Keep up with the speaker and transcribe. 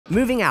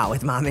Moving out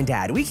with mom and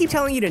dad. We keep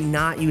telling you to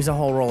not use a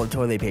whole roll of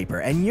toilet paper,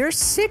 and you're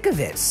sick of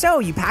it. So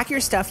you pack your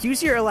stuff,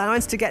 use your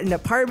allowance to get an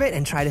apartment,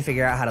 and try to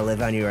figure out how to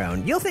live on your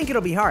own. You'll think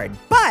it'll be hard,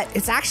 but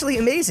it's actually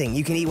amazing.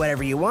 You can eat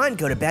whatever you want,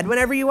 go to bed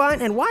whenever you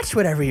want, and watch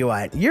whatever you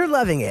want. You're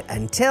loving it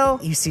until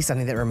you see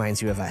something that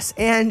reminds you of us,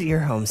 and you're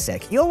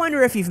homesick. You'll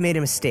wonder if you've made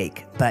a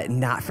mistake, but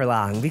not for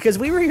long, because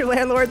we were your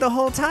landlord the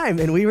whole time,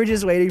 and we were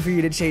just waiting for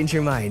you to change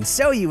your mind.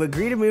 So you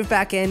agree to move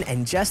back in,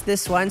 and just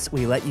this once,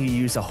 we let you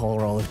use a whole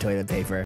roll of toilet paper.